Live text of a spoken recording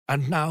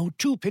And now,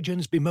 two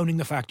pigeons bemoaning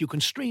the fact you can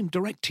stream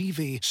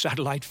DirecTV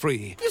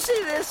satellite-free. You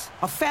see this?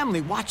 A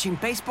family watching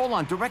baseball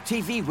on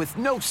DirecTV with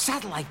no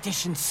satellite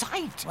dish in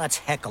sight. Let's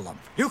heckle them.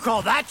 You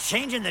call that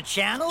changing the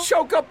channel?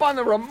 Choke up on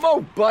the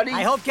remote, buddy.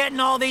 I hope getting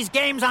all these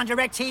games on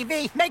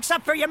DirecTV makes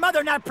up for your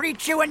mother not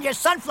pre-chewing your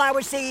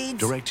sunflower seeds.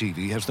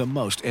 DirecTV has the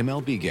most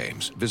MLB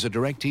games. Visit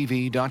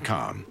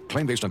DirecTV.com.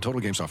 Claim based on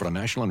total games offered on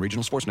national and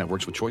regional sports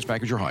networks with choice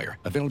package or higher.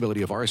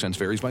 Availability of RSNs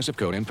varies by zip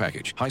code and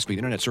package. High-speed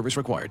internet service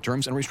required.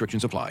 Terms and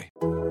restrictions apply.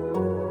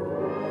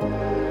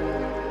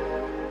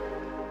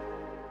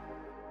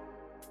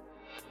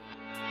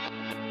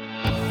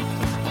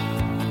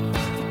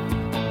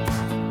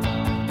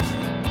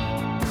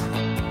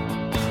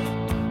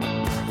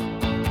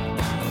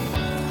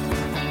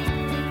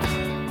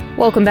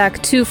 Welcome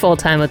back to Full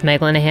Time with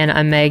Meg Linehan.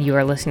 I'm Meg. You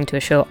are listening to a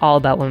show all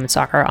about women's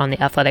soccer on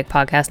the Athletic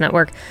Podcast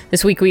Network.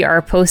 This week we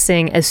are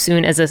posting as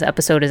soon as this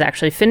episode is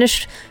actually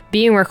finished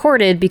being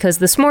recorded because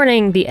this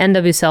morning the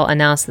NWSL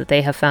announced that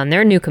they have found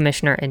their new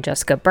commissioner in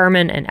Jessica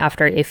Berman, and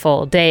after a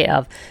full day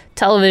of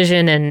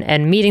television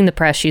and meeting the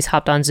press, she's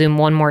hopped on Zoom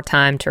one more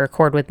time to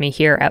record with me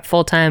here at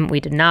Full Time.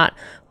 We did not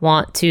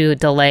want to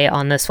delay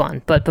on this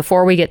one. But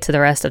before we get to the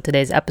rest of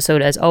today's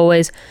episode, as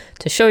always,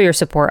 to show your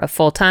support of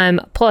Full Time,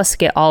 plus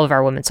get all of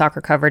our women's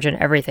soccer coverage and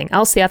everything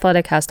else The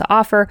Athletic has to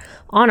offer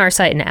on our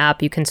site and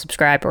app, you can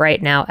subscribe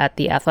right now at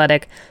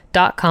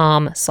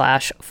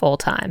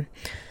theathletic.com/fulltime.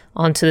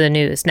 On to the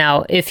news.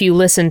 Now, if you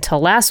listened to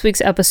last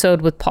week's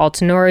episode with Paul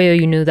Tenorio,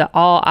 you knew that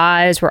all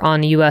eyes were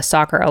on the U.S.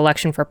 soccer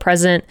election for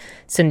president.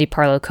 Cindy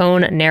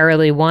Parlow-Cone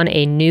narrowly won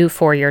a new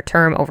 4-year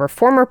term over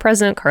former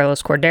president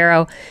Carlos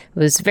Cordero. It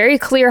was very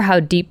clear how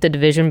deep the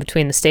division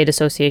between the state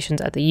associations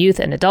at the youth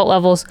and adult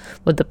levels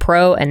with the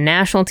pro and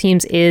national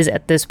teams is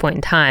at this point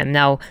in time.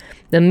 Now,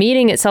 the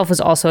meeting itself was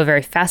also a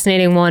very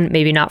fascinating one,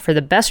 maybe not for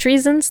the best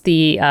reasons.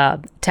 The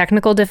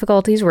technical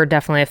difficulties were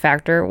definitely a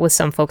factor with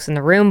some folks in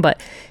the room,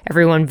 but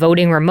everyone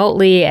voting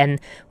remotely,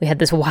 and we had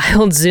this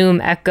wild Zoom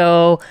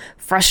echo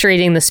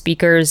frustrating the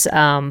speakers.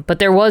 But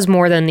there was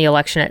more than the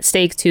election at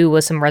stake, too,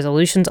 with some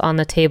resolutions on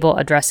the table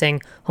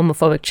addressing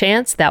homophobic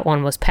chants. That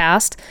one was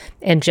passed,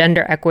 and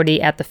gender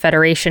equity at the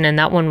Federation, and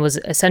that one was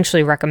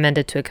essentially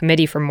recommended to a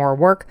committee for more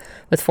work,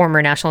 with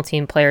former national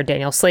team player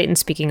Daniel Slayton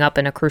speaking up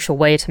in a crucial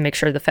way to make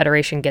sure the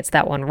Federation gets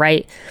that one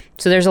right.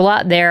 So there's a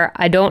lot there.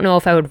 I don't know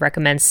if I would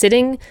recommend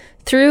sitting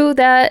through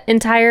that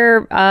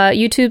entire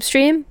YouTube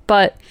stream,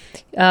 but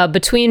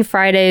between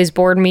Friday's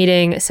board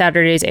meeting,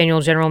 Saturday's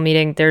annual general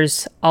meeting,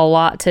 there's a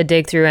lot to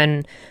dig through,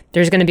 and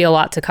there's going to be a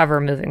lot to cover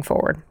moving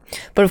forward.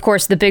 But of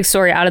course, the big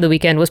story out of the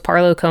weekend was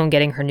Parlow-Cone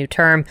getting her new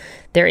term.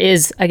 There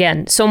is,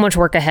 again, so much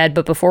work ahead,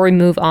 but before we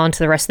move on to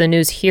the rest of the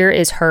news, here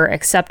is her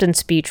acceptance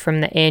speech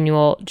from the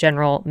annual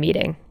general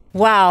meeting.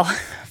 Wow.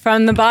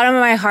 From the bottom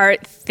of my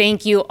heart,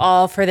 thank you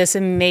all for this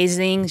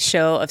amazing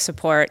show of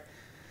support.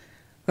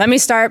 Let me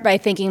start by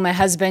thanking my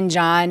husband,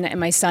 John, and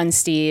my son,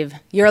 Steve.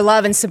 Your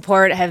love and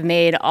support have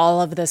made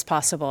all of this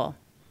possible.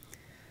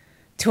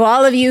 To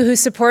all of you who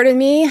supported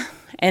me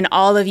and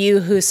all of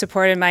you who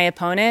supported my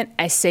opponent,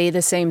 I say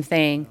the same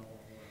thing.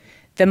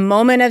 The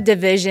moment of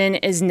division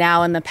is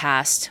now in the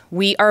past.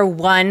 We are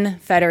one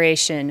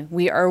federation.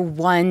 We are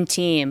one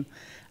team.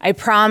 I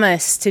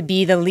promise to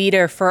be the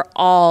leader for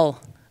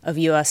all of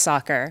U.S.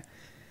 soccer.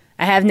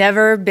 I have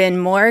never been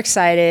more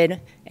excited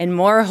and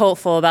more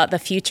hopeful about the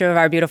future of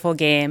our beautiful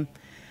game.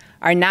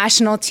 Our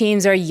national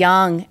teams are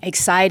young,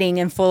 exciting,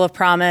 and full of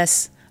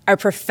promise. Our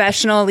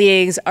professional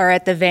leagues are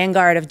at the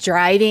vanguard of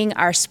driving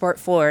our sport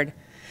forward.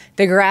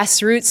 The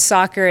grassroots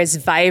soccer is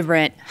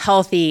vibrant,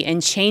 healthy,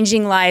 and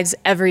changing lives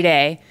every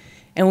day.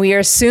 And we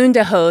are soon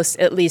to host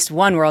at least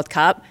one World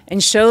Cup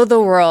and show the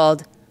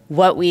world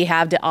what we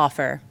have to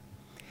offer.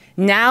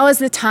 Now is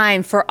the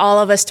time for all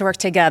of us to work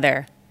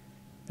together.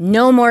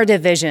 No more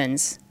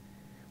divisions.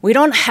 We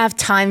don't have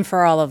time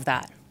for all of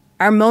that.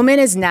 Our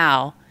moment is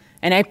now,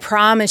 and I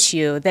promise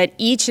you that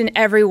each and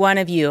every one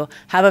of you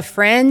have a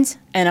friend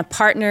and a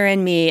partner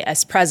in me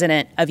as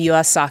president of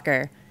U.S.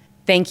 Soccer.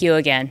 Thank you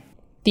again.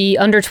 The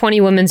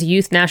under-20 women's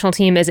youth national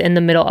team is in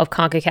the middle of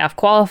CONCACAF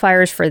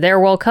qualifiers for their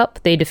World Cup.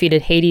 They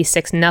defeated Haiti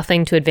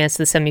 6-0 to advance to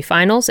the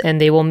semifinals, and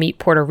they will meet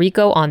Puerto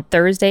Rico on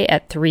Thursday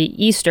at 3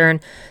 Eastern.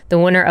 The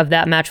winner of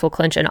that match will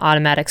clinch an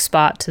automatic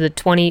spot to the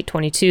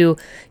 2022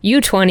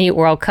 U20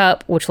 World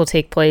Cup, which will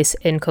take place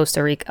in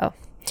Costa Rica.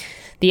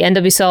 The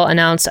NWSL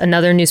announced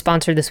another new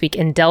sponsor this week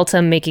in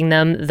Delta, making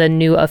them the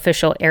new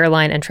official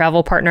airline and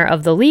travel partner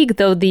of the league,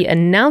 though the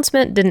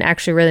announcement didn't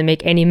actually really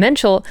make any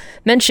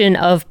mention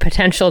of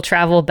potential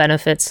travel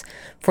benefits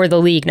for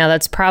the league. Now,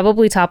 that's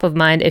probably top of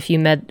mind if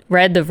you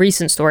read the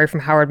recent story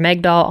from Howard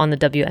Megdal on the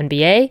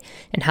WNBA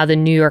and how the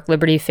New York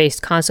Liberty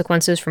faced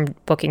consequences from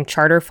booking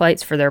charter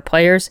flights for their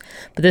players.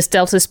 But this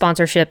Delta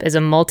sponsorship is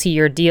a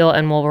multi-year deal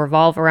and will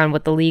revolve around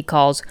what the league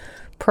calls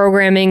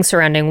programming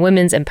surrounding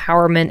women's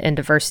empowerment and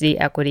diversity,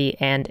 equity,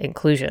 and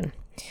inclusion.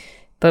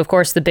 But of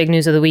course, the big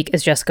news of the week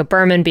is Jessica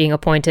Berman being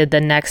appointed the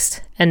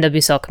next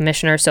NWSL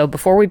commissioner. So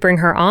before we bring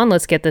her on,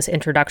 let's get this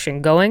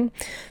introduction going.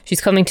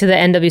 She's coming to the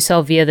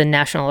NWSL via the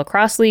National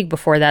Lacrosse League,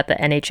 before that the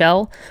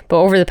NHL. But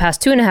over the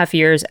past 2.5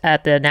 years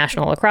at the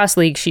National Lacrosse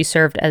League, she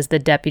served as the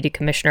Deputy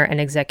Commissioner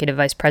and Executive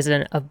Vice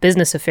President of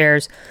Business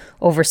Affairs,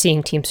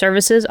 overseeing team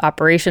services,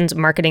 operations,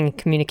 marketing and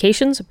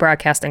communications,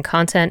 broadcast and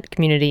content,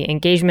 community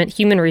engagement,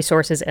 human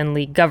resources, and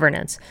league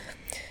governance.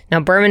 Now,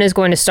 Berman is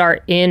going to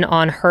start in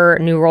on her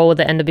new role with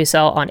the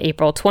NWSL on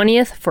April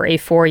 20th for a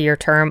 4-year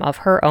term of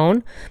her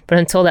own. But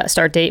until that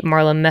start date,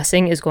 Marla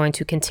Messing is going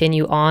to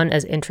continue on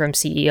as interim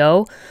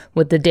CEO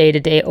with the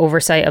day-to-day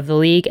oversight of the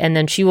league, and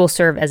then she will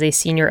serve as a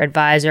senior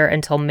advisor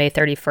until May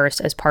 31st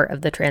as part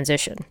of the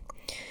transition.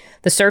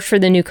 The search for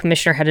the new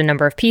commissioner had a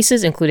number of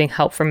pieces, including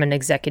help from an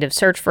executive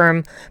search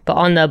firm. But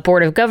on the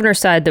Board of Governors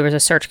side, there was a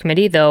search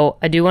committee, though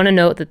I do want to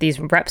note that these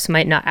reps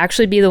might not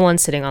actually be the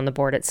ones sitting on the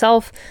board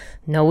itself.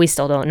 No, we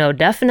still don't know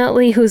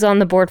definitely who's on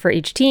the board for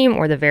each team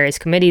or the various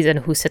committees and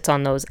who sits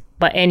on those.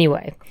 But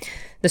anyway,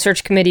 the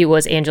search committee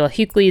was Angela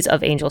Hucles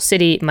of Angel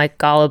City, Mike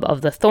Golub of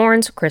the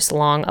Thorns, Chris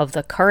Long of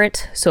the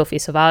Current, Sophie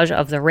Savage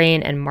of the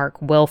Reign, and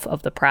Mark Wilf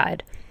of the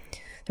Pride.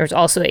 There was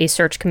also a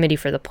search committee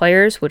for the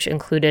players, which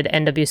included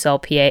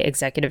NWSL PA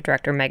Executive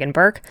Director Megan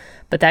Burke.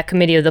 But that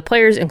committee of the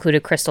players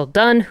included Crystal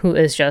Dunn, who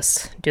is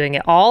just doing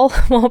it all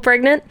while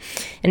pregnant,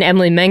 and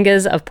Emily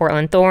Menges of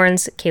Portland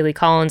Thorns, Kaylee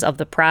Collins of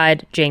the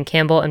Pride, Jane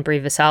Campbell and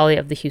Brie Vasali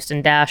of the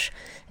Houston Dash,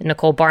 and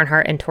Nicole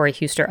Barnhart and Tori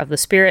Huster of the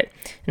Spirit.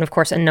 And of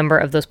course, a number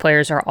of those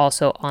players are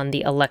also on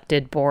the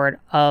elected board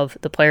of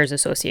the Players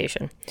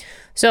Association.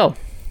 So,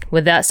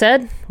 with that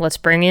said, let's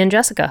bring in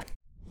Jessica.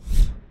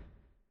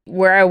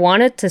 Where I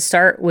wanted to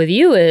start with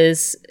you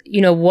is,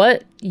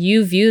 what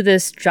you view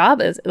this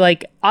job as.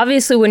 Like,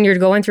 obviously, when you're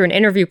going through an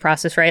interview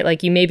process, right,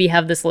 like you maybe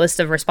have this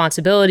list of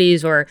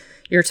responsibilities, or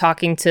you're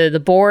talking to the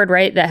board,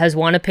 right, that has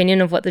one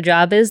opinion of what the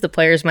job is. The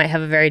players might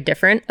have a very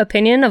different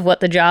opinion of what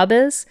the job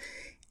is.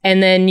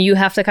 And then you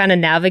have to kind of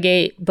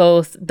navigate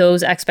both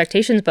those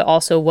expectations, but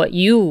also what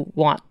you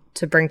want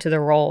to bring to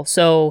the role.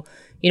 So,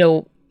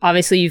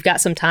 obviously, you've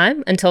got some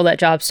time until that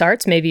job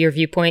starts. Maybe your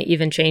viewpoint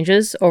even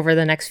changes over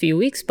the next few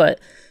weeks, but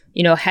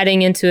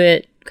heading into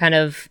it kind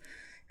of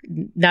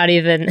not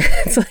even,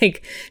 it's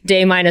like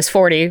day minus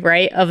 40,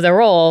 right, of the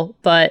role.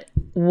 But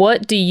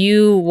what do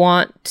you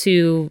want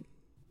to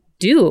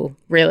do,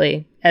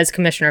 really, as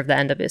commissioner of the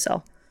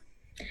NWSL?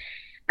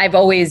 I've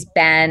always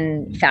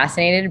been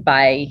fascinated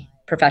by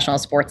professional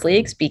sports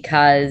leagues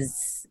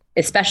because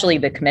especially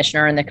the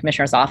commissioner and the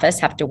commissioner's office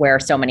have to wear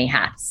so many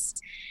hats.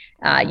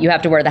 You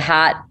have to wear the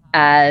hat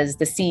as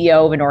the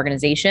CEO of an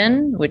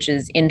organization, which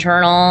is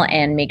internal,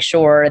 and make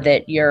sure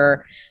that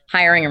you're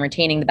hiring and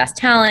retaining the best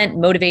talent,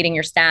 motivating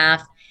your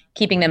staff,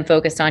 keeping them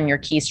focused on your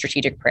key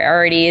strategic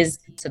priorities.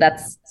 So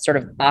that's sort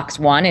of box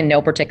one in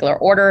no particular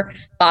order.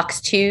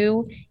 Box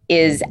two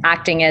is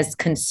acting as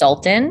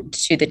consultant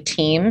to the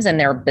teams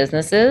and their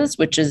businesses,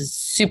 which is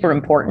super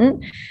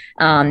important.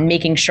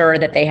 Making sure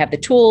that they have the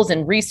tools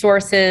and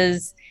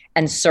resources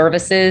and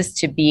services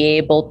to be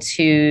able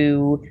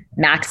to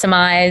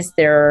maximize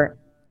their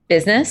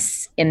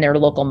business in their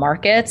local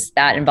markets.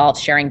 That involves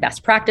sharing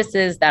best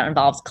practices, that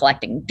involves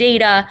collecting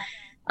data,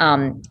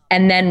 and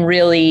then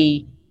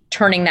really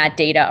turning that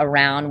data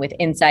around with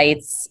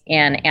insights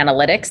and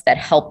analytics that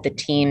help the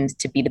teams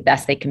to be the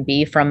best they can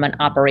be from an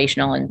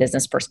operational and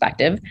business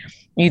perspective.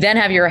 You then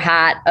have your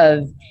hat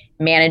of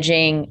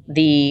managing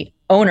the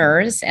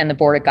owners and the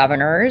board of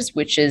governors,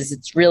 which is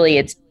it's really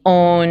its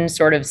own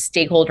sort of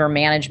stakeholder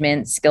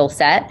management skill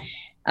set,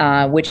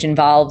 which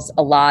involves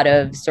a lot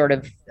of sort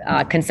of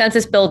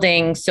consensus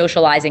building,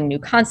 socializing new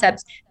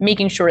concepts,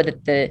 making sure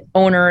that the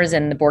owners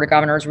and the board of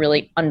governors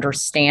really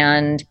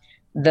understand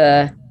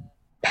the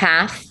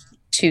path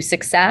to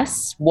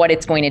success, what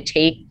it's going to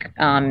take,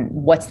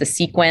 what's the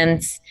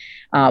sequence,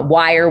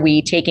 why are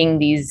we taking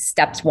these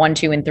steps 1,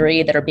 2, and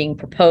 3 that are being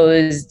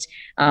proposed,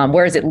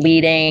 where is it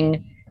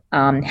leading,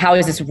 how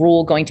is this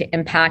rule going to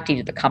impact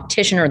either the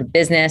competition or the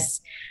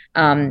business.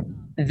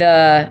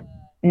 The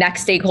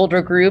next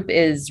stakeholder group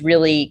is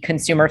really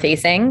consumer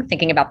facing,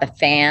 thinking about the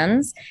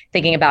fans,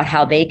 thinking about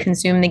how they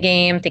consume the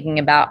game, thinking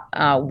about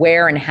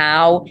where and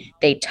how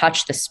they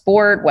touch the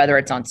sport, whether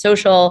it's on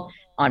social,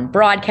 on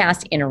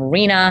broadcast, in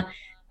arena,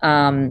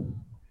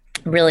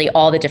 really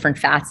all the different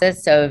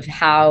facets of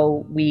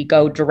how we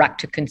go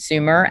direct to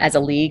consumer as a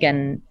league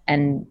and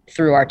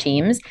through our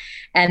teams.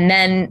 And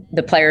then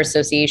the Players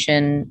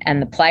Association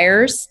and the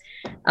players,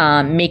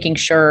 making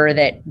sure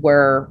that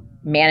we're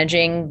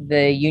managing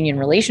the union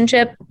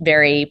relationship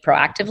very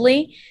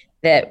proactively,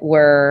 that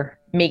we're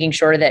making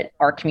sure that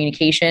our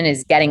communication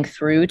is getting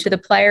through to the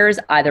players,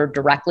 either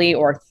directly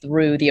or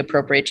through the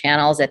appropriate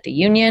channels at the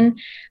union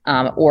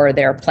or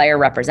their player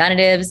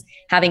representatives,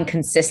 having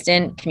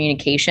consistent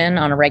communication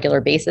on a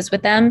regular basis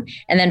with them.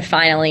 And then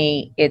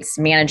finally, it's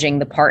managing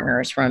the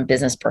partners from a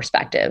business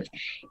perspective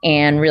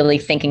and really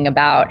thinking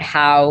about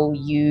how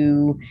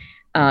you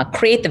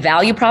create the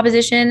value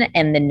proposition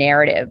and the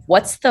narrative.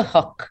 What's the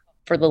hook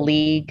for the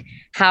league?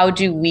 How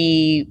do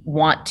we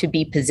want to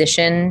be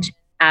positioned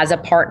as a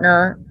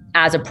partner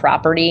as a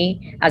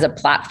property, as a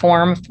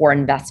platform for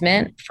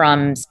investment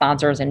from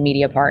sponsors and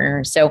media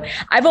partners. So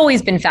I've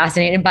always been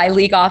fascinated by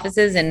league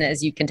offices. And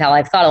as you can tell,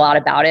 I've thought a lot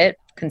about it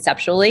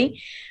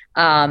conceptually.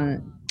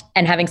 And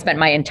having spent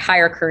my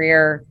entire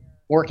career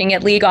working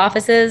at league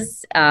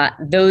offices,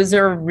 those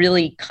are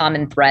really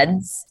common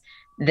threads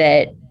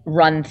that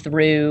run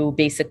through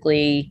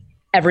basically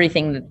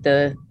everything that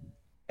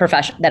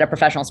that a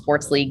professional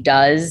sports league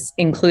does,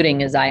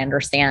 including, as I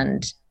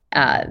understand,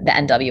 the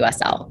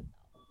NWSL.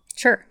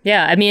 Sure.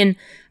 Yeah. I mean,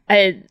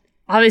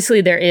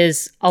 obviously there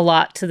is a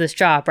lot to this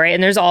job, right?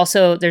 And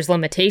there's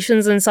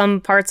limitations in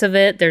some parts of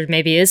it. There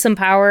maybe is some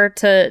power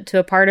to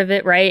a part of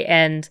it, right?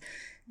 And,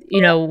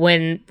 you know,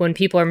 when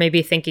people are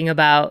maybe thinking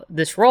about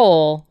this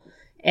role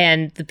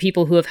and the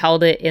people who have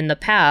held it in the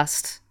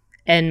past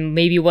and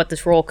maybe what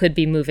this role could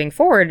be moving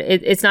forward,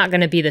 it's not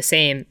going to be the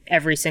same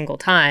every single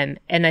time.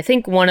 And I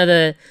think one of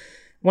the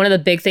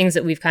big things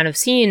that we've kind of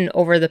seen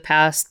over the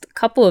past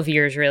couple of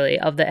years, really,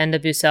 of the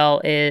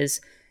NWSL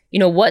is, you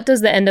know, what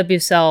does the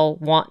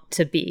NWSL want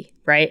to be,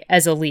 right,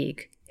 as a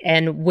league?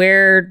 And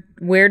where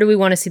do we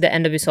want to see the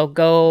NWSL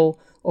go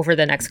over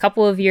the next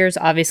couple of years?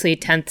 Obviously,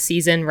 10th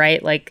season,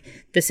 right? Like,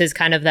 this is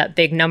kind of that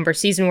big number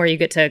season where you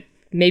get to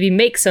maybe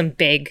make some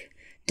big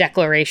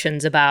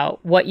declarations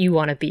about what you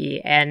want to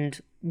be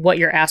and what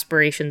your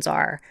aspirations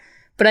are.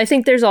 But I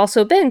think there's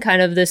also been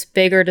kind of this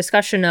bigger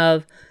discussion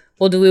of,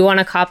 well, do we want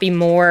to copy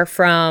more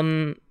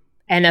from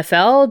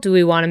NFL? Do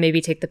we want to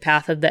maybe take the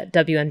path of that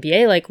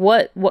WNBA? Like,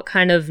 what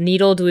kind of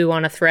needle do we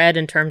want to thread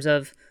in terms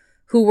of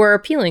who we're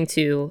appealing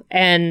to?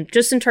 And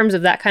just in terms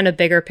of that kind of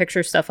bigger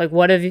picture stuff, like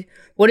what have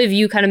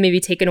you kind of maybe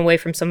taken away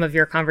from some of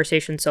your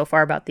conversations so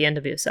far about the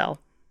NWSL?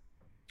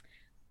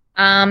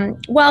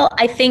 Well,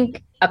 I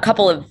think a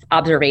couple of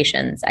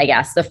observations, I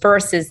guess. The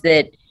first is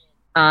that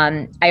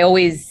I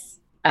always,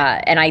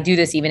 and I do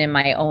this even in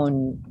my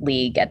own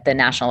league at the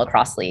National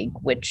Lacrosse League,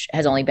 which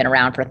has only been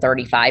around for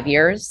 35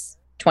 years,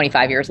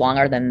 25 years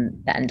longer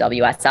than the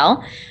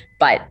NWSL,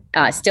 but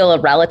still a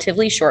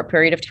relatively short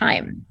period of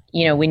time.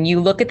 You know, when you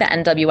look at the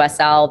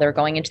NWSL, they're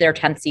going into their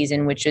 10th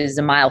season, which is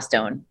a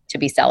milestone to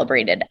be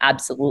celebrated.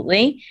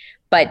 Absolutely.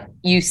 But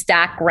you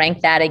stack rank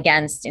that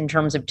against, in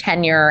terms of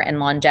tenure and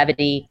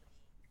longevity,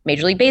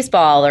 Major League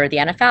Baseball or the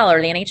NFL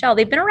or the NHL.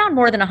 They've been around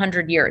more than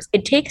 100 years.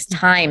 It takes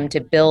time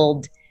to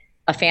build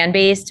a fan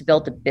base, to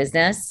build a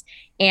business,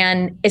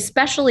 and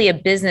especially a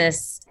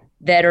business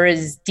that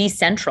is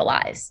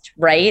decentralized,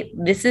 right?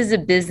 This is a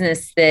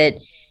business that,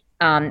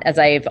 as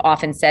I've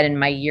often said in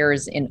my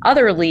years in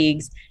other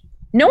leagues,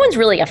 no one's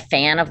really a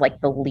fan of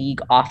like the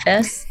league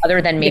office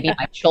other than maybe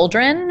my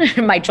children.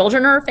 My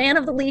children are a fan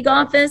of the league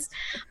office.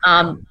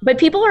 But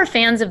people are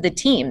fans of the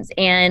teams.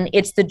 And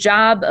it's the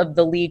job of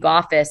the league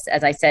office,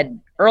 as I said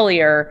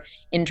earlier,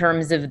 in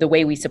terms of the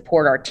way we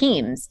support our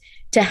teams,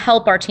 to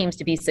help our teams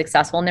to be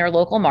successful in their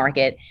local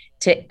market,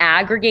 to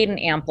aggregate and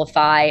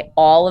amplify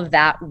all of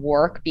that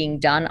work being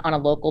done on a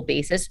local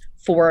basis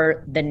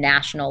for the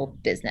national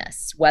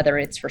business, whether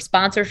it's for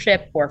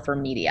sponsorship or for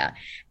media.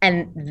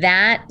 And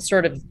that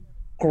sort of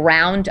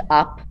ground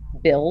up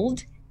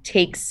build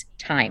takes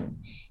time.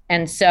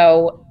 And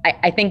so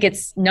I think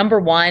it's, number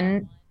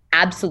one,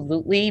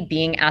 absolutely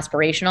being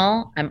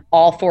aspirational. I'm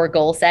all for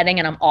goal setting,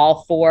 and I'm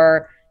all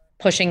for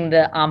pushing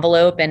the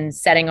envelope and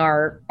setting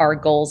our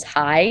goals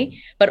high,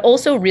 but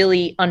also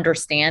really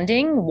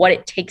understanding what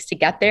it takes to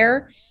get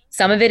there.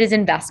 Some of it is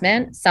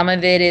investment, some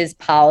of it is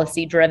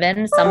policy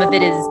driven, some of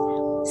it is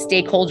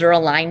stakeholder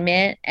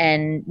alignment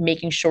and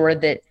making sure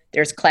that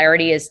there's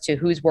clarity as to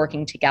who's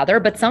working together.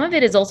 But some of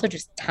it is also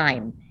just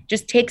time. It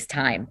just takes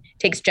time. It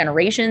takes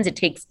generations. It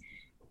takes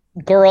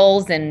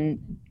girls and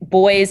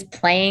boys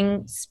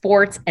playing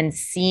sports and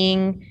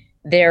seeing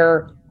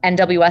their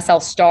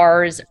NWSL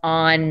stars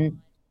on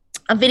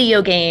a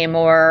video game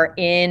or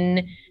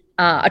in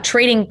a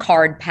trading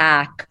card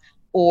pack,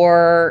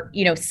 or,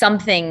 you know,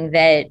 something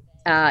that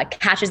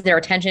catches their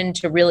attention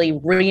to really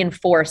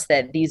reinforce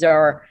that these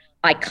are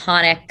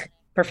iconic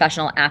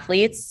professional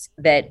athletes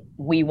that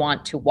we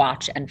want to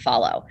watch and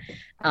follow,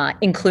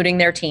 including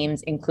their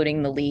teams,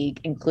 including the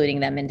league, including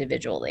them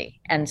individually.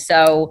 And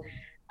so,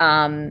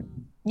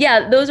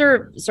 those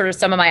are sort of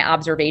some of my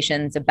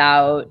observations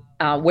about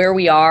where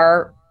we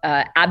are,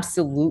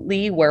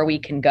 absolutely where we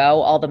can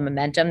go, all the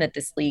momentum that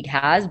this league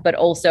has, but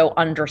also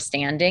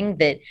understanding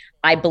that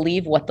I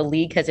believe what the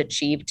league has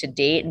achieved to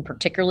date, and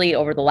particularly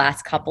over the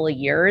last couple of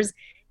years,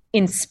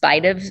 in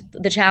spite of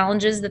the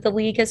challenges that the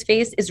league has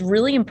faced, is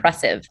really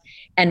impressive.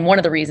 And one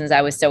of the reasons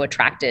I was so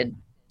attracted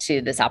to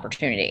this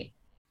opportunity.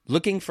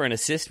 Looking for an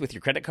assist with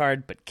your credit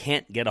card but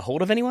can't get a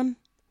hold of anyone?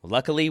 Well,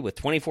 luckily, with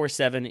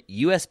 24/7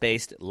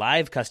 US-based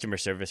live customer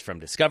service from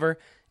Discover,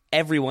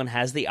 everyone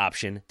has the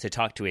option to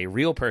talk to a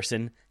real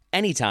person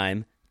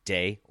anytime,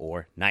 day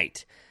or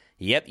night.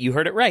 Yep, you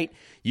heard it right.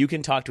 You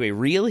can talk to a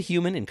real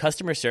human in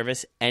customer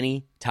service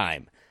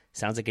anytime.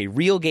 Sounds like a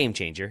real game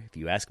changer, if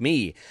you ask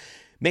me.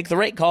 Make the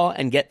right call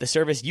and get the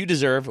service you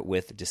deserve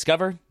with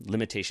Discover.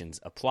 Limitations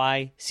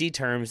apply. See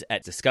terms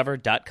at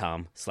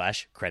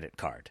discover.com/credit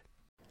card.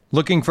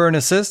 Looking for an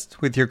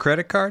assist with your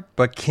credit card,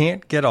 but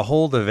can't get a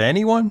hold of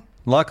anyone?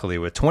 Luckily,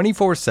 with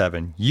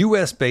 24/7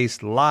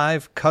 US-based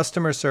live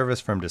customer service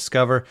from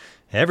Discover,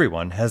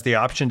 everyone has the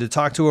option to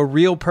talk to a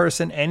real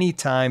person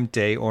anytime,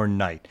 day or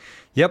night.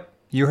 Yep,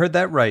 you heard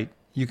that right.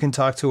 You can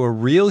talk to a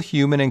real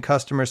human in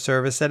customer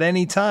service at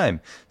any time.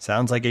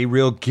 Sounds like a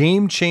real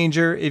game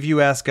changer if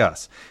you ask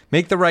us.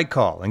 Make the right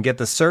call and get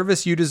the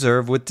service you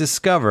deserve with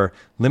Discover.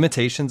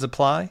 Limitations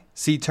apply.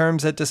 See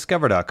terms at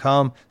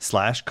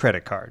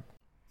discover.com/creditcard.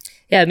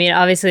 Yeah, I mean,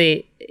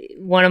 obviously,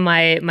 one of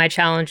my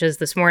challenges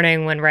this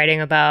morning when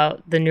writing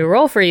about the new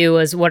role for you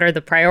was what are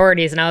the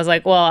priorities? And I was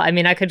like, well, I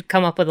mean, I could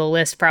come up with a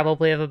list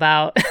probably of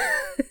about,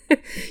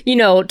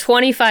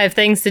 25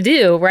 things to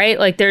do, right?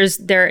 Like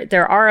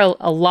there are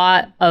a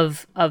lot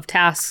of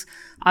tasks.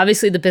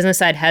 Obviously, the business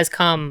side has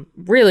come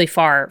really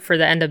far for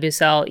the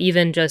NWSL,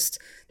 even just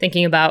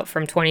thinking about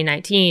from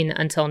 2019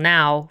 until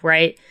now,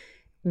 right?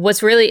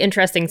 What's really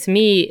interesting to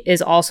me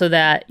is also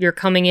that you're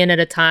coming in at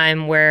a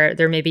time where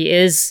there maybe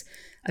is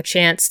a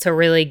chance to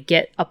really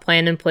get a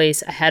plan in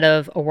place ahead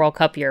of a World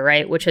Cup year,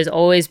 right? Which has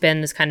always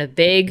been this kind of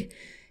big,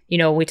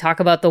 we talk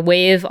about the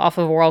wave off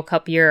of a World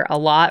Cup year a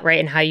lot, right?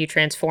 And how you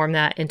transform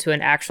that into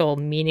an actual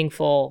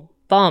meaningful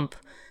bump.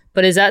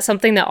 But is that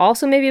something that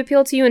also maybe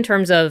appealed to you in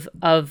terms of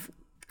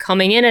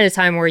coming in at a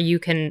time where you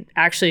can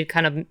actually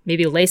kind of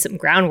maybe lay some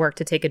groundwork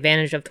to take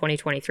advantage of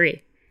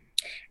 2023?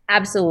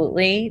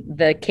 Absolutely.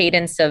 The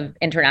cadence of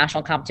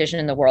international competition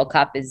in the World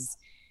Cup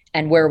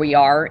and where we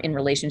are in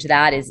relation to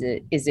that is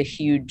a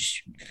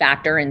huge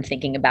factor in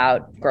thinking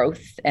about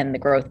growth and the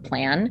growth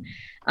plan.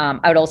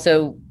 I would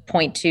also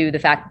point to the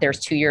fact that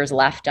there's 2 years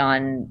left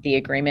on the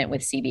agreement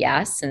with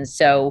CBS. And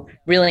so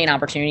really an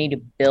opportunity to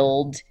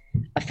build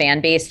a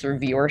fan base through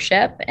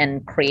viewership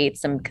and create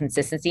some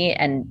consistency.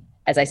 And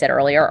as I said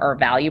earlier, our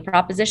value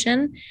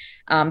proposition.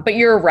 But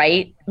you're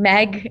right,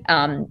 Meg.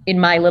 In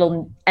my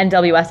little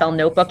NWSL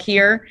notebook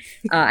here,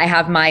 I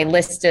have my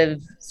list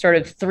of sort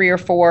of 3 or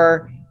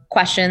 4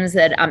 questions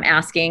that I'm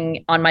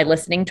asking on my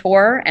listening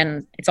tour,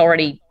 and it's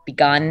already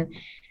begun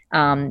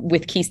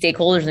with key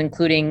stakeholders,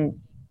 including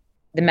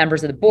the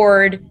members of the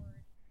board,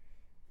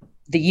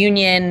 the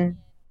union,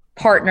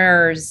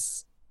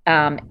 partners,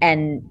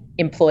 and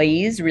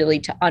employees, really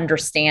to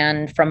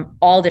understand from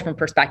all different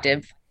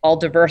perspectives, all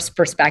diverse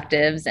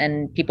perspectives,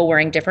 and people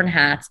wearing different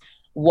hats,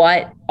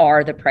 what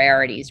are the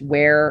priorities?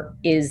 Where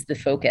is the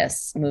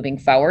focus moving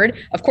forward?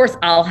 Of course,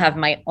 I'll have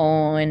my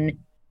own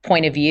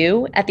point of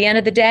view at the end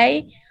of the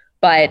day,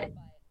 but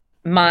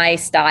my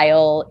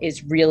style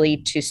is really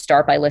to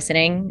start by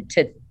listening,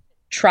 to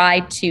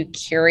try to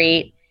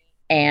curate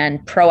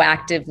and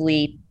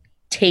proactively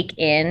take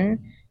in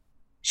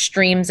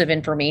streams of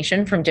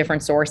information from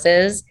different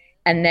sources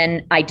and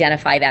then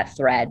identify that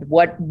thread.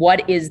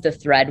 What is the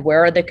thread?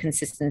 Where are the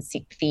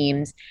consistency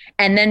themes?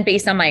 And then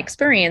based on my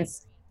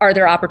experience, are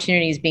there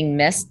opportunities being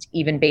missed,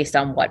 even based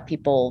on what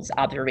people's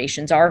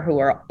observations are who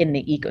are in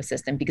the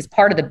ecosystem? Because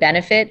part of the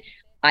benefit,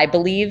 I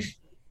believe,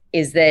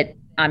 is that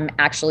I'm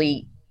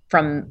actually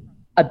from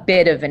a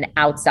bit of an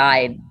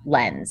outside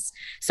lens.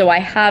 So I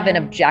have an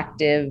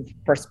objective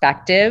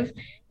perspective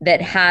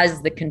that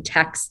has the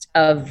context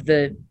of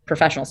the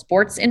professional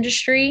sports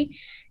industry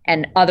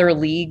and other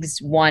leagues,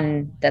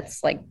 one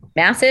that's like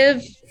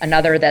massive,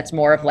 another that's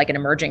more of like an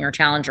emerging or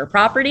challenger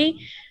property.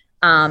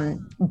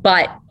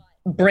 But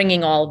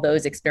bringing all of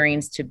those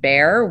experience to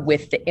bear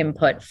with the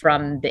input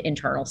from the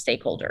internal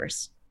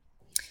stakeholders.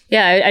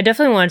 Yeah, I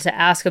definitely wanted to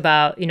ask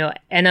about,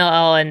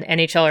 NLL and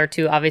NHL are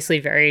two obviously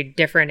very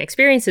different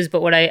experiences,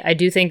 but what I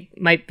do think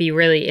might be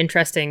really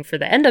interesting for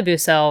the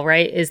NWSL,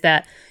 right, is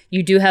that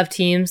you do have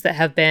teams that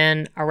have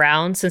been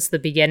around since the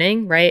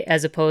beginning, right,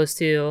 as opposed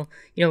to,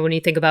 when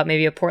you think about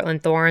maybe a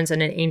Portland Thorns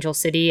and an Angel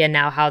City and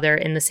now how they're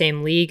in the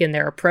same league and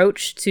their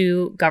approach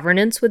to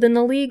governance within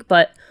the league,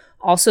 but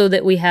also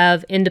that we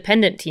have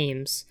independent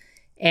teams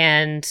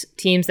and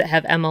teams that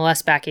have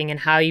MLS backing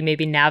and how you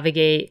maybe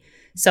navigate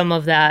some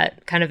of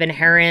that kind of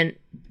inherent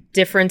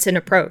difference in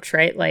approach,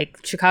 right?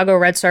 Like Chicago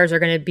Red Stars are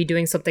going to be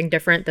doing something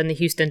different than the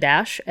Houston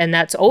Dash. And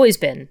that's always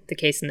been the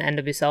case in the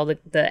NWSL.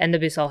 The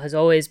NWSL has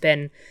always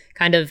been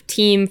kind of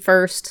team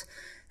first,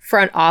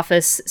 front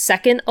office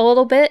second a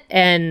little bit.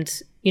 And,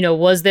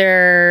 was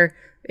there,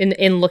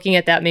 in looking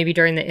at that maybe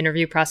during the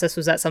interview process,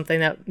 was that something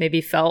that maybe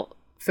felt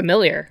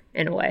familiar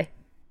in a way?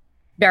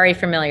 Very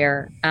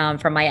familiar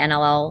from my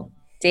NLL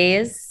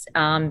days.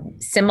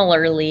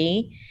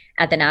 Similarly,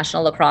 at the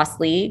National Lacrosse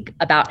League,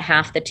 about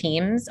half the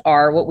teams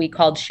are what we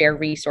called shared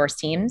resource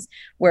teams,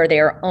 where they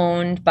are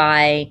owned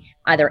by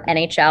either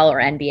NHL or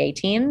NBA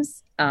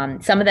teams.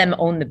 Some of them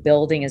own the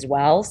building as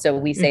well. So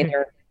we say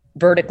they're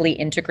vertically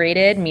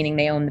integrated, meaning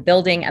they own the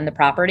building and the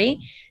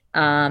property.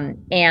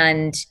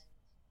 And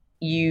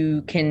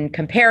you can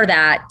compare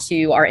that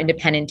to our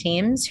independent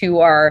teams who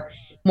are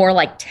more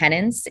like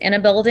tenants in a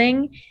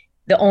building.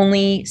 The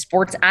only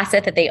sports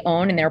asset that they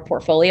own in their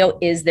portfolio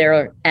is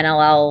their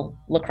NLL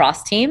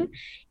lacrosse team.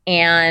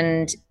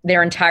 and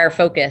their entire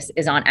focus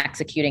is on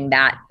executing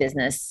that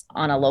business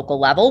on a local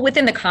level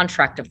within the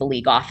contract of the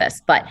league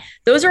office. But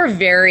those are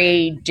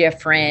very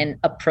different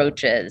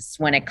approaches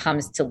when it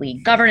comes to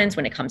league governance,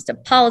 when it comes to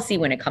policy,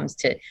 when it comes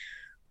to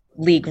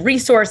league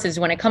resources,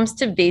 when it comes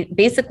to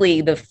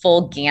basically the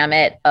full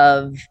gamut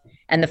of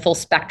and the full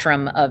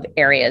spectrum of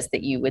areas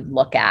that you would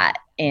look at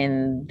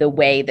in the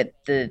way that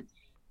the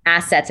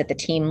assets at the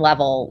team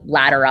level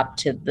ladder up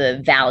to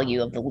the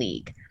value of the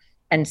league.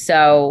 And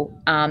so,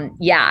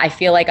 I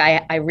feel like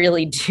I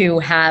really do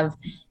have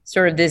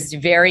sort of this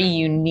very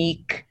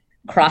unique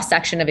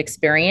cross-section of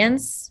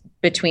experience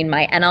between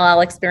my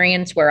NLL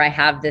experience, where I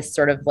have this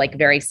sort of like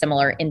very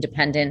similar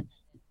independent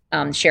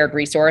shared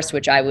resource,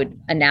 which I would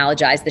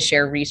analogize the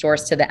shared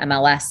resource to the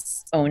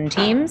MLS own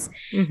teams.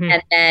 Mm-hmm.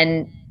 And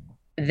then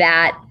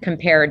that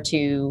compared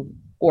to,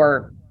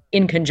 or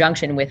in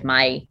conjunction with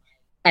my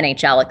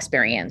NHL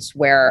experience,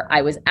 where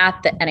I was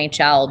at the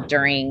NHL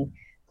during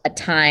a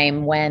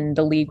time when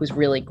the league was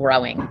really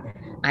growing.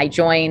 I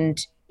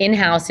joined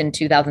in-house in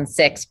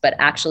 2006, but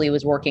actually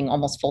was working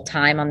almost full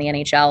time on the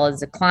NHL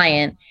as a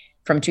client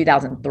from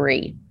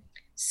 2003.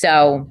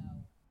 So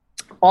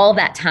all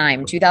that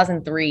time,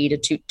 2003 to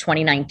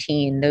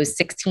 2019, those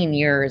 16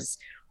 years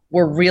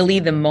were really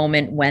the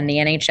moment when the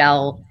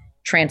NHL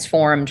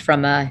transformed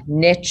from a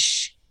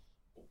niche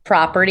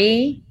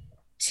property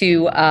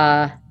to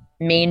a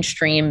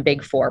mainstream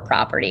Big Four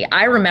property.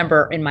 I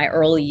remember in my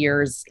early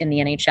years in the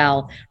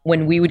NHL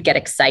when we would get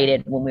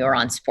excited when we were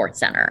on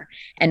SportsCenter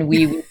and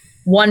we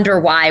wonder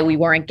why we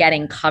weren't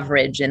getting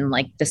coverage in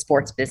like the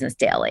Sports Business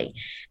Daily.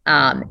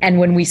 And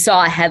when we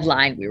saw a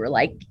headline, we were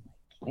like,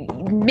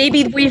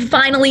 maybe we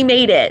finally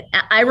made it.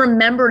 I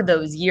remember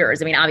those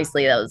years. I mean,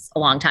 obviously that was a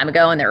long time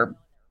ago and they're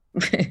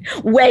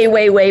way,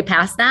 way, way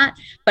past that.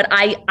 But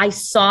I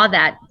saw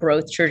that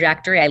growth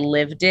trajectory. I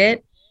lived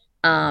it.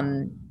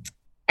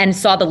 And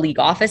saw the league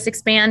office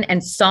expand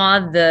and saw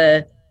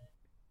the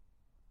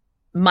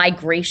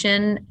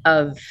migration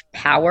of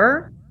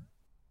power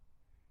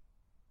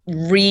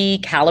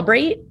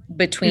recalibrate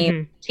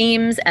between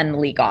teams and the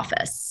league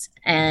office.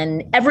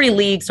 And every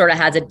league sort of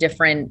has a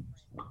different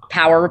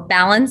power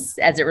balance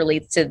as it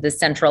relates to the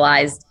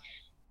centralized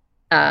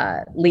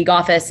league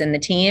office and the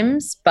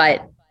teams.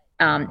 But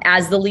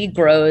as the league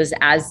grows,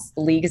 as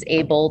the league is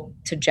able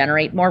to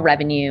generate more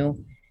revenue,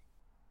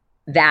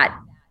 that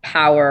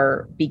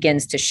power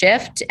begins to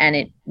shift and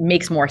it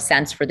makes more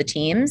sense for the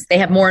teams. They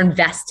have more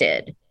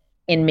invested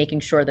in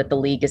making sure that the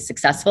league is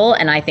successful.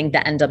 And I think the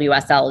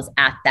NWSL is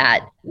at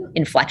that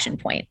inflection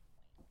point.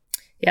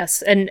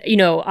 Yes. And,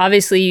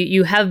 obviously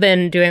you have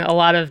been doing a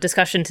lot of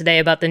discussion today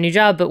about the new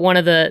job, but one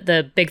of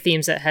the big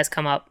themes that has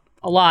come up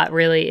a lot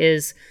really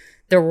is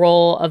the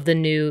role of the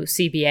new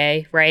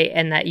CBA, right?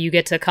 And that you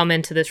get to come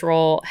into this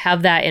role,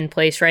 have that in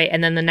place, right?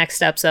 And then the next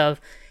steps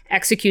of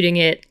executing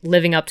it,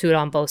 living up to it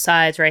on both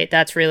sides, right?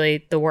 That's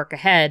really the work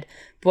ahead.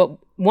 But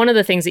one of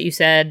the things that you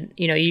said,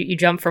 you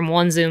jump from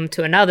one Zoom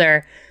to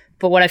another.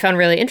 But what I found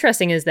really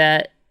interesting is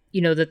that,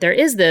 that there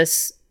is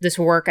this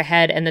work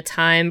ahead and the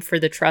time for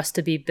the trust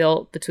to be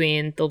built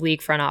between the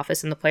league front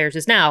office and the players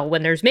is now,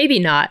 when there's maybe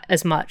not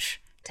as much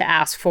to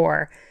ask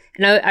for.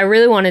 And I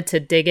really wanted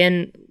to dig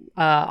in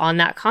on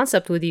that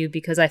concept with you,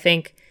 because I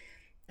think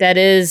that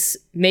is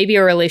maybe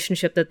a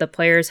relationship that the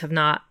players have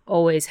not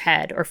always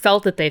had or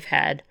felt that they've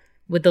had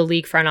with the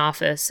league front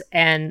office.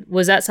 And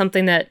was that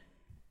something that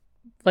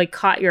like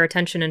caught your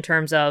attention in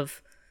terms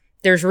of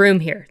there's room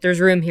here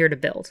to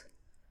build?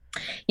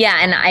 Yeah.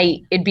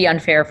 And it'd be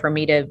unfair for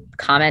me to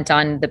comment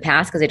on the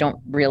past because I don't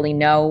really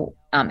know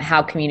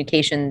how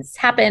communications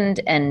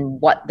happened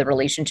and what the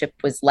relationship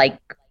was like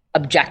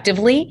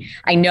objectively.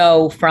 I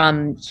know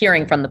from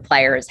hearing from the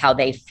players how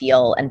they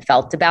feel and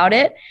felt about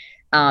it.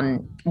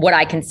 What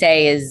I can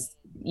say is,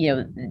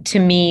 to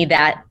me,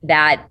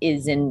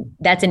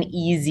 that's an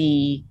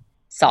easy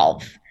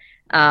solve.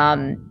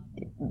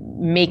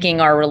 Making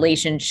our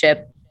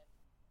relationship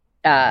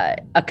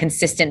a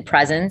consistent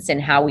presence in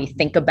how we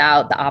think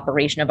about the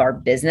operation of our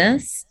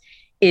business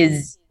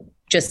is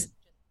just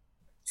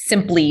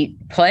simply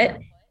put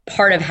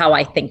part of how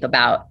I think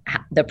about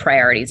the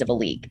priorities of a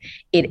league.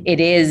 It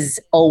is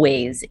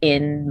always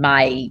in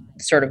my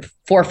sort of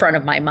forefront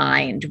of my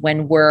mind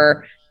when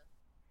we're,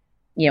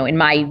 in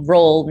my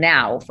role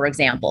now, for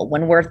example,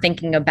 when we're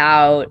thinking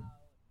about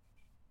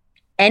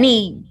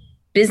any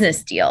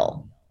business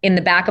deal, in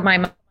the back of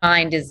my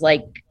mind is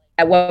like,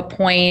 at what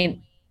point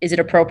is it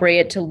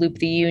appropriate to loop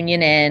the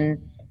union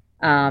in?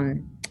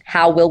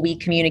 How will we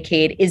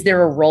communicate? Is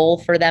there a role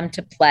for them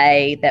to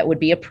play that would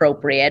be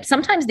appropriate?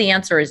 Sometimes the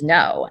answer is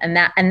no, and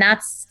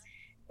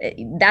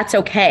that's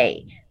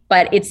okay.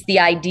 But it's the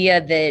idea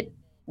that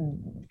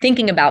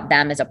thinking about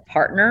them as a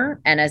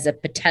partner and as a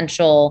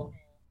potential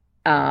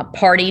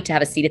party to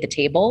have a seat at the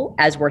table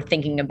as we're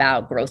thinking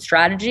about growth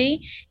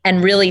strategy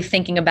and really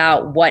thinking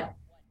about what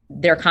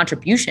their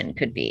contribution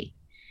could be.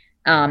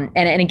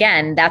 And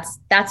again,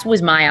 that's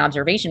was my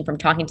observation from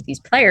talking to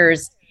these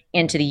players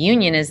and to the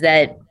union is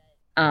that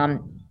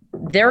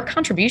their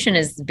contribution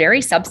is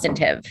very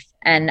substantive.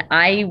 And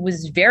I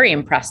was very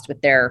impressed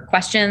with their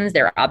questions,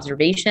 their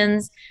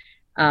observations.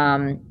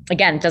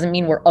 Again, it doesn't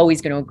mean we're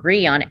always going to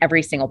agree on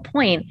every single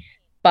point,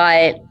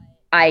 but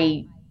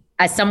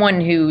as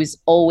someone who's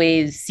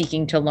always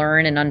seeking to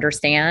learn and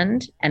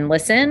understand and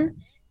listen,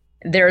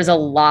 there's a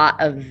lot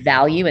of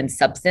value and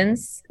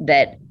substance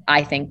that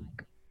I think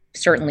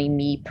certainly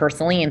me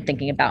personally, in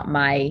thinking about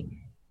my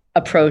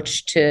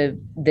approach to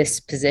this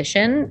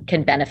position,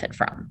 can benefit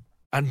from.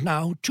 And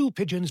now, two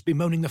pigeons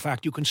bemoaning the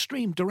fact you can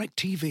stream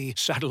DirecTV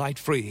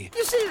satellite-free.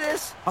 You see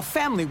this? A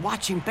family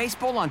watching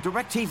baseball on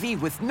DirecTV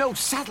with no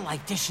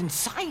satellite dish in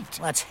sight.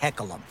 Let's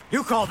heckle them.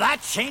 You call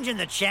that changing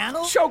the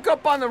channel? Choke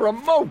up on the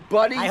remote,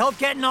 buddy. I hope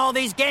getting all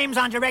these games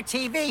on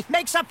DirecTV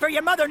makes up for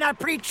your mother not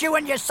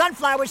pre-chewing your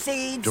sunflower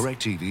seeds.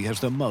 DirecTV has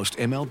the most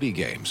MLB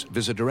games.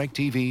 Visit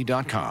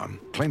DirecTV.com.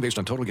 Claim based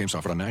on total games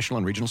offered on national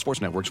and regional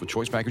sports networks with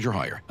choice package or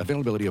higher.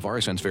 Availability of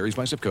RSNs varies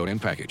by zip code and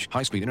package.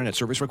 High-speed internet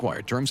service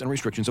required. Terms and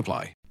restrictions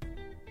apply.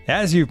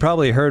 As you've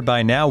probably heard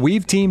by now,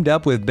 we've teamed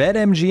up with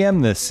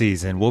BetMGM this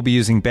season. We'll be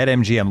using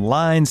BetMGM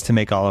lines to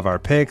make all of our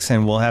picks,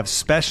 and we'll have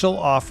special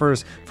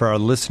offers for our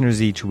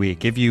listeners each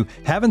week. If you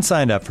haven't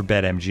signed up for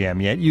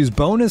BetMGM yet, use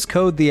bonus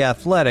code The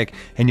Athletic,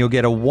 and you'll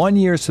get a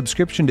 1-year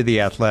subscription to The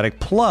Athletic,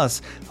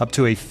 plus up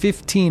to a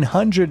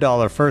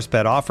 $1,500 first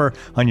bet offer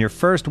on your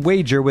first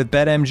wager with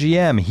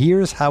BetMGM.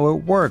 Here's how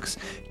it works.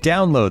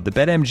 Download the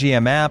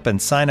BetMGM app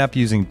and sign up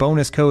using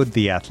bonus code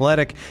The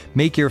Athletic.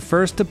 Make your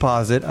first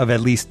deposit of at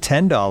least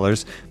 $10.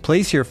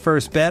 Place your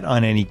first bet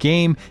on any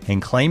game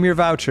and claim your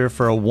voucher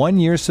for a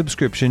 1-year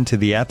subscription to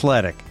The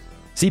Athletic.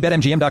 See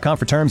BetMGM.com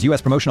for terms.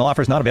 U.S. promotional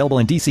offers not available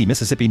in D.C.,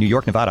 Mississippi, New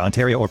York, Nevada,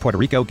 Ontario, or Puerto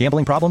Rico.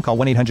 Gambling problem? Call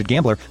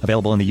 1-800-GAMBLER.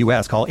 Available in the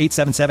U.S. Call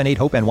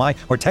 877-8-HOPE-NY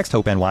or text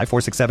HOPE-NY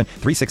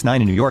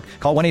 467-369 in New York.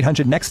 Call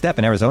 1-800-NEXT-STEP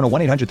in Arizona.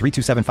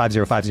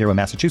 1-800-327-5050 in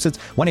Massachusetts.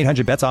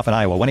 1-800-BETS-OFF in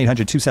Iowa.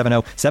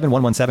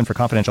 1-800-270-7117 for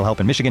confidential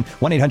help in Michigan.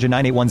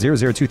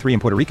 1-800-981-0023 in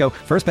Puerto Rico.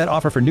 First bet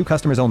offer for new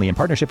customers only in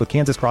partnership with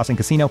Kansas Crossing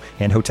Casino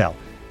and Hotel.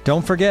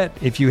 Don't forget,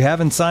 if you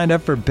haven't signed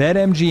up for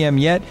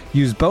BetMGM yet,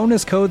 use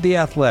bonus code The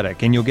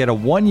Athletic, and you'll get a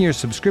 1-year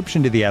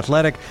subscription to The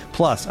Athletic,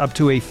 plus up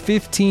to a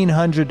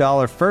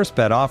 $1,500 first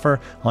bet offer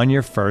on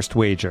your first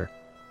wager.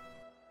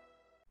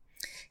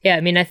 Yeah, I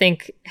mean, I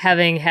think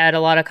having had a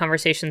lot of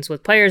conversations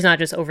with players, not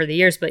just over the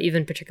years, but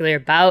even particularly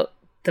about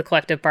the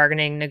collective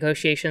bargaining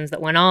negotiations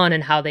that went on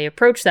and how they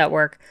approach that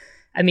work,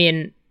 I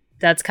mean,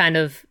 that's kind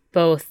of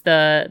both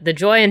the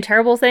joy and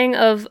terrible thing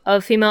of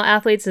female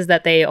athletes is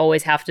that they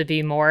always have to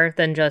be more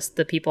than just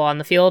the people on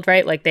the field,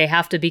 right? Like they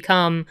have to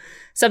become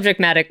subject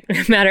matter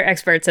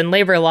experts in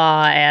labor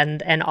law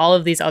and all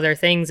of these other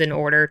things in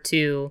order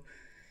to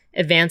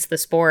advance the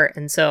sport.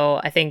 And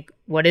so I think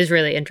what is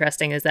really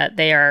interesting is that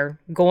they are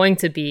going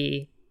to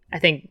be, I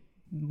think,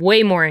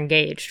 way more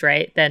engaged,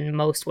 right, than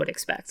most would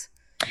expect.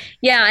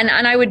 Yeah,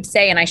 and I would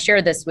say, and I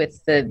share this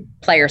with the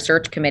player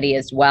search committee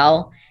as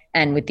well,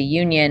 and with the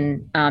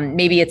union,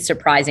 maybe it's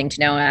surprising to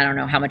know, I don't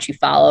know how much you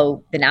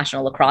follow the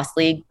National Lacrosse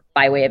League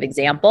by way of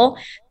example,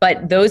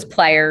 but those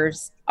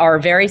players are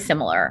very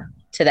similar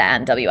to the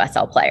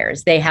NWSL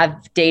players. They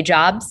have day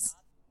jobs.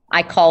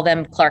 I call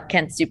them Clark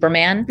Kent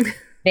Superman.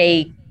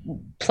 They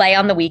play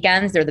on the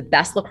weekends. They're the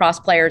best lacrosse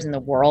players in the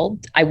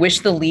world. I wish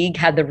the league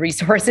had the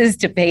resources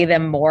to pay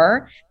them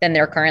more than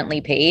they're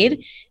currently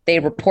paid. They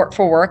report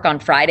for work on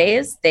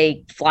Fridays.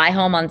 They fly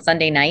home on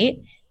Sunday night.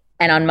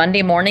 And on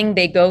Monday morning,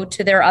 they go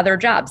to their other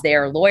jobs. They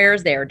are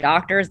lawyers, they are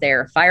doctors, they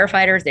are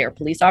firefighters, they are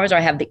police officers.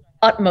 I have the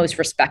utmost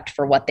respect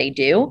for what they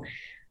do.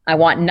 I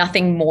want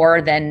nothing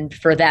more than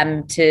for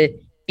them to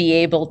be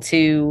able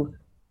to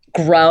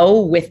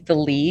grow with the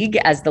league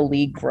as the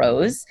league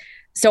grows.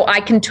 So I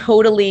can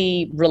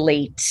totally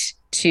relate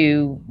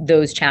to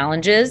those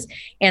challenges.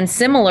 And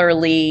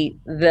similarly,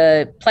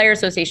 the player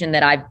association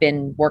that I've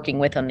been working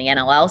with on the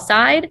NLL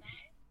side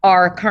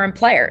are current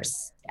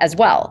players as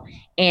well.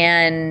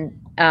 And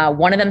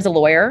one of them's a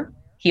lawyer.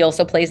 He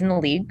also plays in the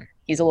league.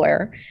 He's a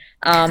lawyer.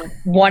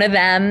 One of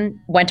them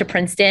went to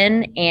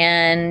Princeton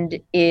and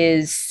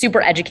is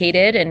super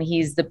educated, and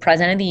he's the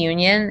president of the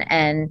union.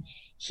 And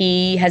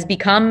he has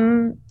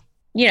become,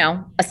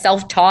 a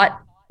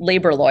self-taught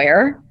labor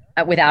lawyer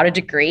without a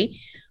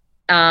degree.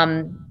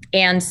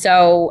 And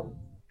so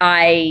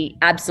I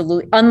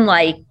absolutely,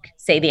 unlike,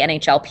 say, the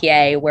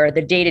NHLPA, where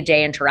the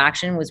day-to-day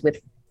interaction was with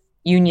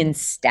union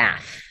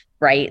staff,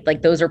 right?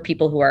 Like those are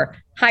people who are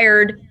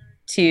hired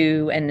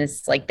to, and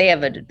it's like they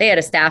had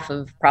a staff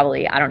of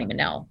probably, I don't even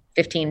know,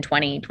 15,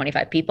 20,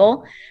 25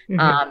 people,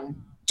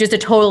 just a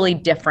totally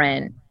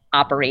different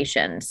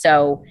operation.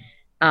 So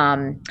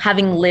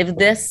having lived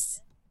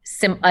this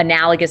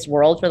analogous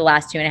world for the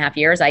last 2.5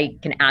 years, I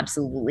can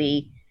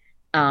absolutely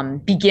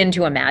begin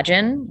to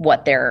imagine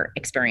what their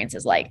experience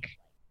is like.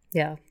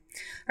 Yeah. All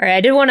right.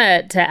 I did want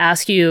to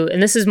ask you,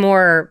 and this is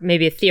more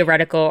maybe a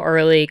theoretical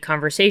early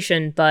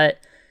conversation, but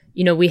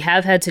we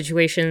have had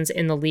situations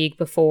in the league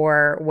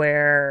before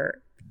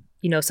where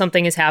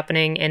something is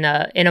happening in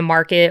a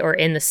market or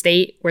in the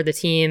state where the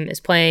team is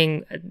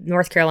playing.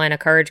 North Carolina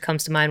Courage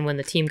comes to mind when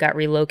the team got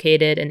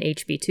relocated and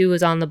HB2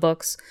 was on the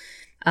books.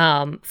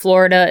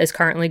 Florida is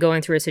currently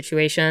going through a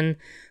situation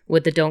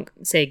with the Don't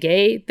Say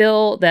Gay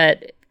bill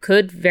that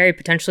could very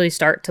potentially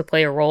start to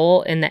play a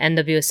role in the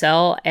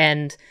NWSL.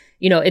 And,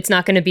 it's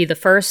not going to be the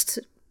first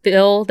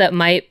bill that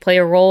might play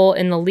a role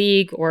in the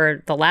league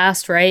or the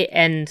last, right?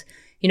 And,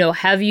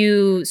 have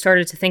you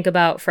started to think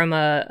about from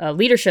a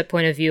leadership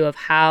point of view of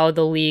how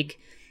the league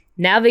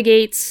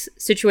navigates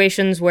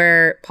situations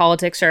where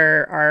politics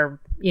are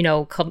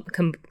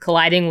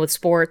colliding with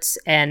sports,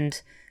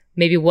 and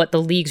maybe what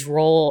the league's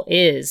role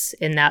is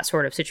in that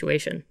sort of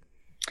situation?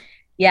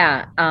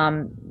 Yeah,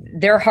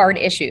 they're hard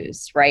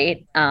issues,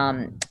 right?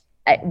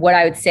 What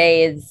I would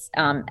say is,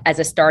 as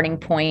a starting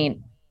point,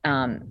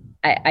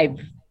 I've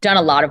done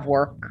a lot of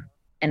work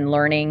and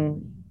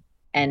learning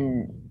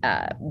and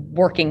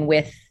working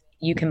with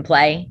You Can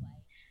Play,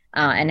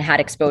 and had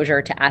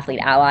exposure to Athlete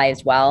Ally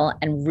as well,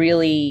 and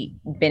really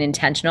been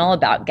intentional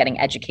about getting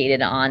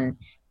educated on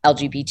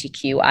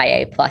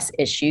LGBTQIA plus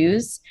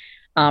issues,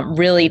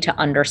 really to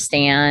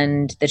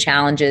understand the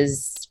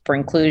challenges for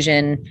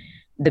inclusion,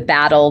 the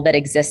battle that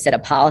exists at a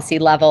policy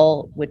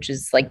level, which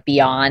is like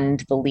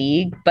beyond the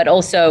league, but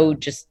also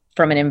just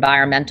from an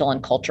environmental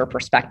and culture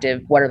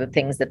perspective, what are the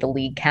things that the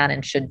league can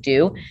and should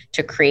do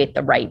to create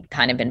the right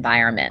kind of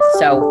environment?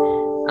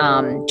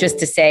 So just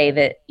to say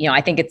that,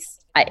 I think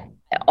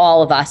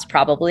all of us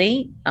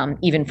probably,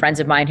 even friends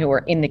of mine who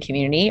are in the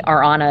community,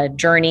 are on a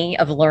journey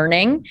of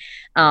learning,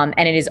 and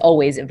it is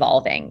always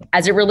evolving.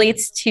 As it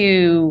relates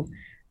to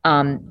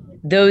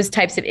those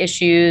types of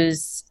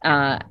issues,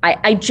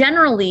 I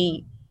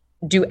generally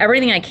do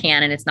everything I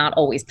can, and it's not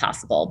always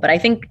possible, but I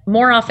think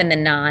more often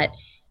than not,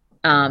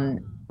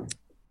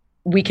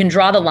 we can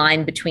draw the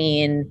line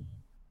between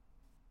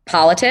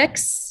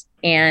politics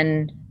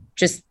and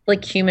just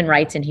like human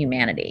rights and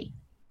humanity.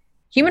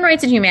 Human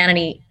rights and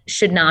humanity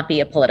should not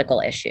be a political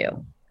issue.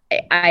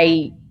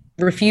 I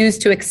refuse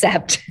to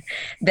accept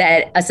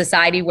that a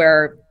society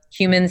where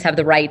humans have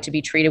the right to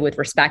be treated with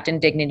respect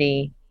and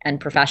dignity and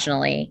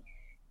professionally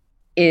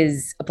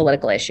is a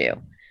political issue.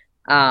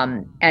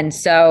 And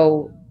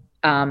so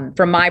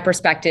from my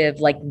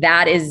perspective, like,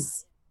 that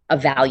is a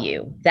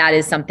value. That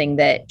is something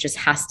that just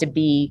has to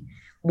be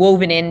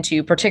woven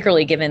into,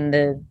 particularly given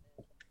the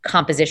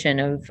composition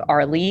of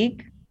our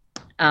league,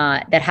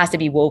 that has to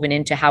be woven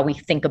into how we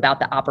think about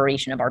the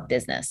operation of our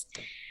business.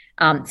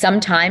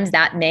 Sometimes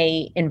that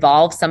may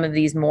involve some of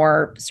these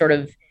more sort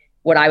of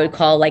what I would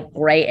call like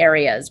gray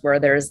areas, where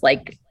there's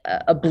like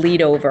a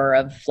bleed over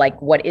of like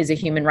what is a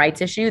human rights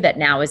issue that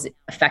now is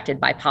affected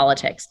by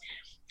politics.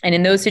 And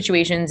in those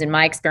situations, in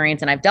my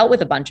experience, and I've dealt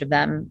with a bunch of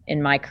them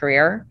in my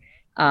career,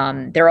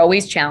 they're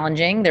always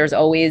challenging. There's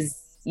always,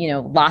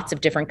 lots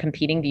of different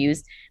competing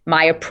views.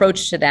 My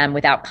approach to them,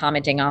 without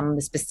commenting on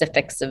the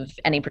specifics of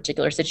any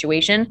particular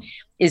situation,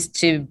 is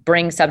to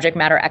bring subject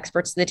matter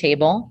experts to the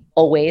table,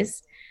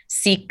 always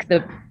seek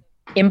the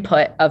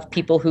input of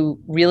people who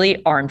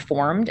really are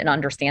informed and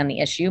understand the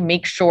issue,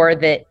 make sure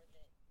that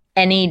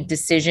any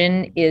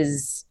decision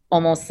is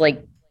almost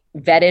like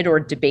vetted or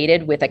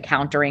debated with a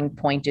countering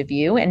point of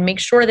view, and make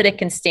sure that it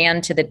can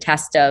stand to the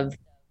test of,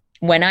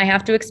 when I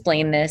have to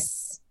explain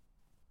this,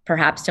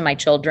 perhaps to my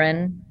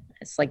children,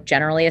 it's like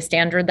generally a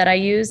standard that I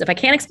use. If I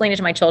can't explain it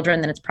to my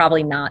children, then it's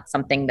probably not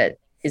something that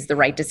is the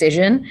right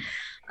decision.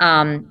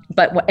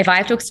 But if I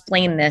have to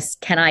explain this,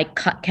 can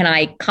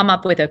I come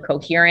up with a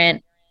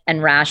coherent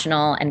and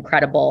rational and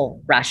credible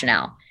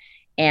rationale?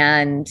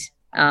 And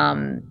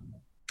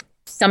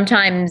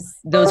sometimes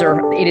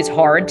it is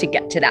hard to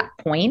get to that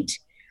point,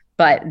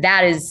 but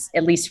that is,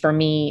 at least for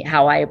me,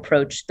 how I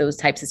approach those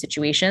types of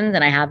situations.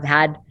 And I have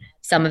had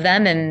some of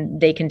them, and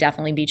they can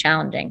definitely be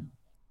challenging.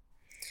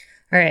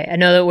 All right. I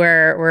know that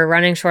we're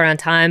running short on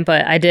time,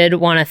 but I did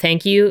want to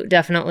thank you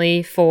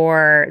definitely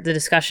for the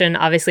discussion.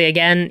 Obviously,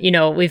 again,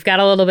 we've got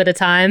a little bit of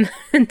time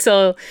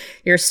until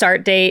your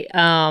start date.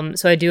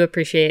 So I do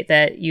appreciate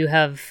that you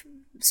have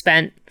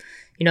spent,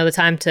 the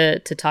time to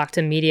talk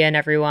to media and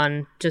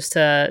everyone just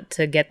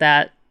to get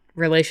that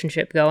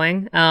relationship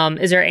going.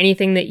 Is there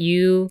anything that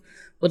you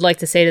would like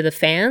to say to the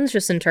fans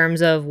just in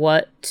terms of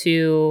what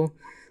to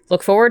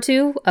look forward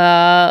to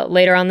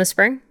later on this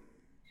spring?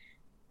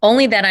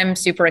 Only that I'm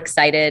super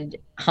excited,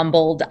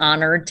 humbled,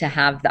 honored to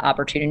have the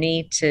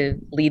opportunity to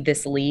lead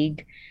this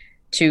league,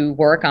 to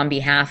work on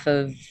behalf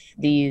of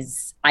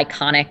these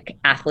iconic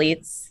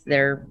athletes.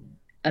 They're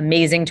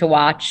amazing to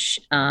watch.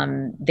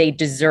 They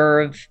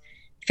deserve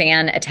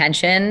fan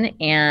attention,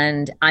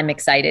 and I'm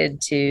excited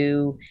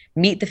to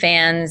meet the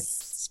fans,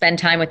 spend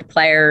time with the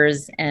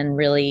players, and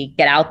really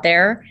get out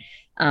there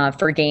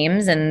for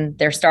games. And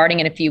they're starting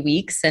in a few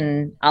weeks,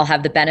 and I'll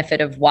have the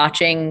benefit of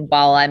watching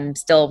while I'm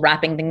still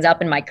wrapping things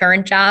up in my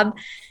current job.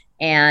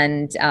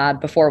 And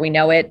before we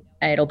know it,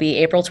 it'll be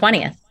April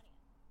 20th.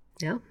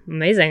 Yeah,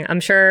 amazing. I'm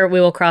sure we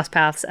will cross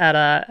paths at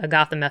a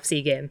Gotham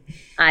FC game.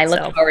 I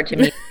look forward to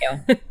meeting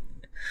you.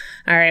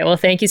 All right. Well,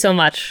 thank you so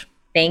much.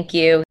 Thank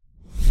you.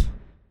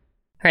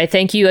 All right.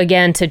 Thank you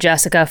again to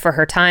Jessica for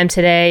her time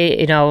today.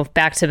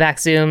 Back-to-back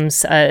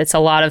Zooms. It's a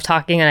lot of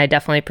talking, and I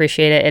definitely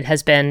appreciate it. It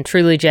has been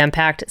truly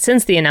jam-packed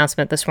since the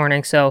announcement this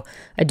morning, so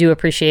I do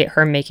appreciate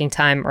her making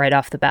time right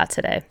off the bat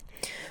today.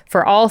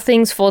 For all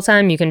things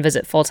Full-Time, you can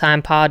visit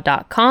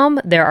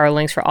fulltimepod.com. There are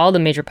links for all the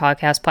major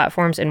podcast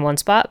platforms in one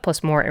spot,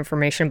 plus more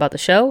information about the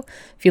show.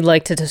 If you'd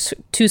like to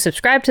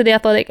subscribe to The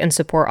Athletic and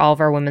support all of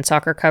our women's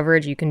soccer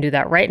coverage, you can do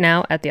that right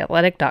now at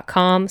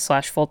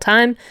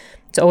theathletic.com/fulltime.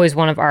 It's always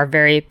one of our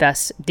very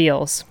best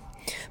deals.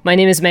 My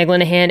name is Meg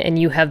Linehan, and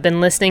you have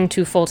been listening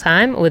to Full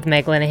Time with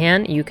Meg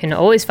Linehan. You can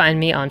always find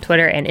me on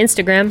Twitter and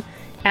Instagram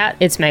at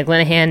It's Meg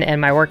Linehan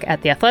and my work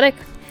at The Athletic.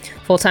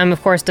 Full Time,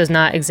 of course, does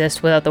not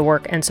exist without the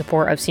work and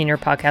support of senior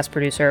podcast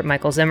producer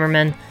Michael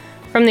Zimmerman.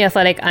 From The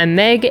Athletic, I'm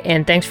Meg,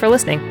 and thanks for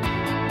listening.